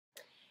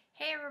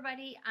Hey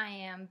everybody, I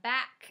am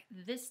back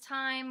this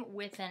time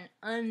with an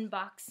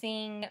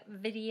unboxing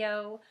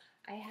video.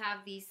 I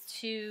have these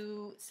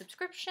two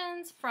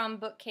subscriptions from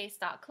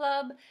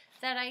Bookcase.club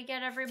that I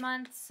get every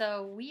month,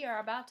 so we are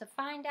about to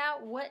find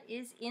out what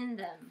is in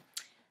them.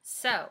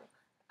 So,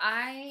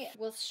 I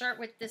will start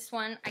with this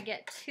one. I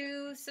get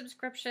two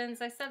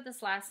subscriptions. I said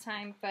this last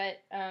time,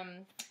 but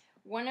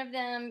one of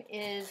them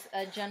is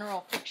a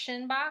general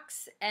fiction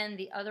box, and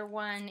the other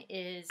one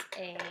is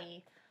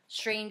a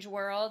Strange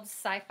Worlds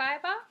sci-fi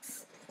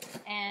box,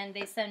 and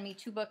they send me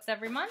 2 books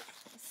every month,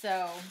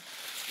 so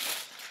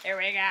here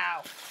we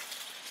go.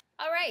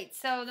 Alright,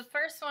 so the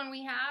first one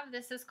we have,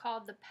 this is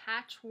called the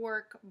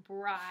Patchwork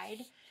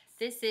Bride.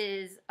 This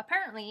is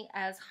apparently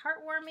as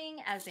heartwarming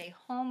as a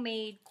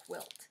homemade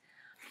quilt.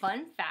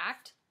 Fun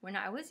fact, when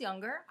I was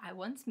younger, I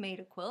once made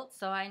a quilt,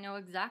 so I know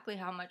exactly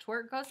how much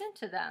work goes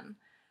into them.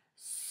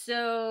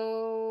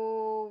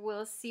 So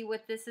we'll see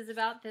what this is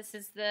about. This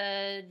is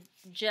the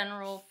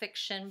general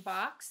fiction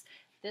box.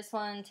 This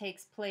one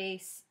takes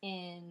place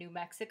in New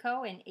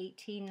Mexico in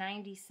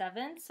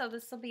 1897. So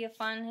this will be a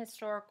fun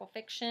historical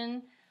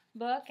fiction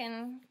book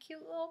and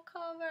cute little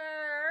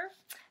cover.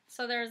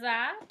 So there's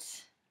that.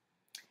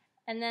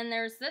 And then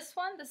there's this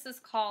one. This is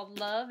called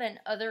Love and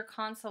Other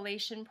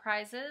Consolation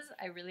Prizes.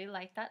 I really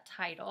like that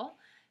title.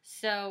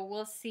 So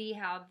we'll see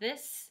how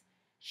this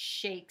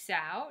shakes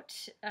out.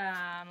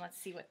 Let's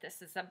see what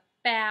this is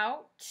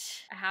about.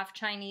 A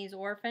half-Chinese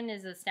orphan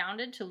is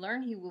astounded to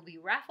learn he will be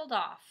raffled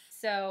off.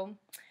 So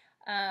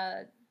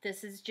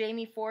this is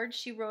Jamie Ford.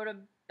 She wrote a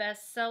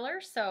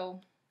bestseller, so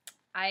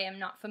I am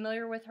not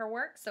familiar with her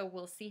work, so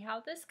we'll see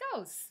how this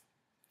goes.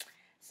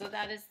 So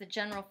that is the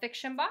general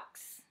fiction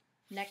box.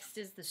 Next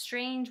is the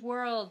Strange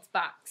Worlds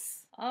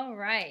box. All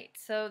right,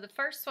 so the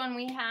first one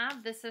we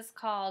have, this is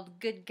called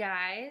Good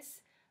Guys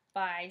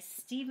by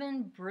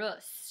Stephen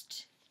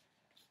Brust.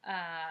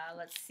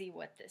 Let's see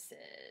what this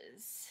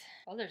is.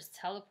 Oh, there's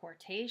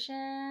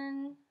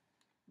teleportation,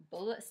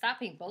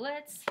 stopping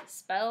bullets,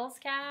 spells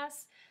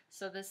cast.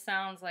 So this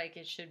sounds like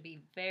it should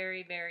be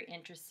very, very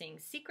interesting.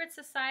 Secret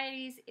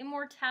societies,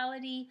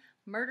 immortality,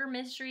 murder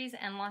mysteries,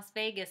 and Las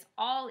Vegas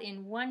all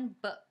in one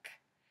book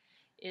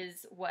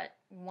is what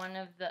one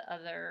of the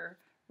other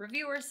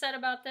reviewers said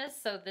about this.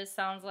 So this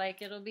sounds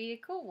like it'll be a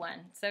cool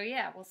one. So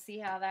yeah, we'll see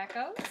how that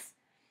goes.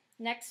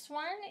 Next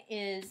one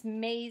is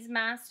Maze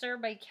Master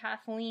by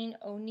Kathleen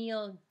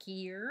O'Neill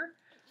Gear.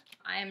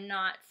 I am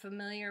not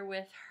familiar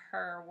with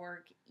her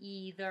work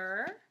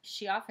either.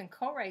 She often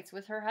co-writes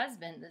with her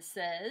husband, this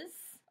says.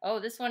 Oh,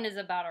 this one is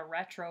about a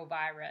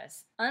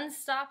retrovirus.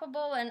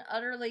 Unstoppable and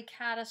utterly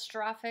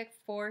catastrophic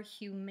for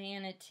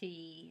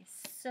humanity.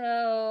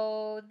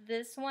 So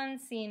this one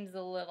seems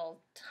a little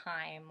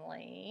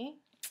timely.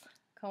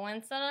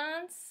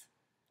 Coincidence?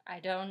 I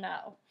don't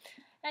know.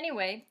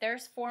 Anyway,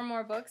 there's 4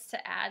 more books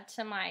to add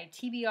to my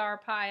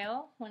TBR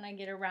pile when I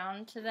get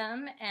around to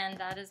them, and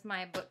that is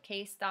my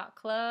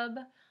Bookcase.club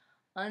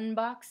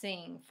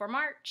unboxing for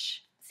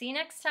March. See you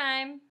next time!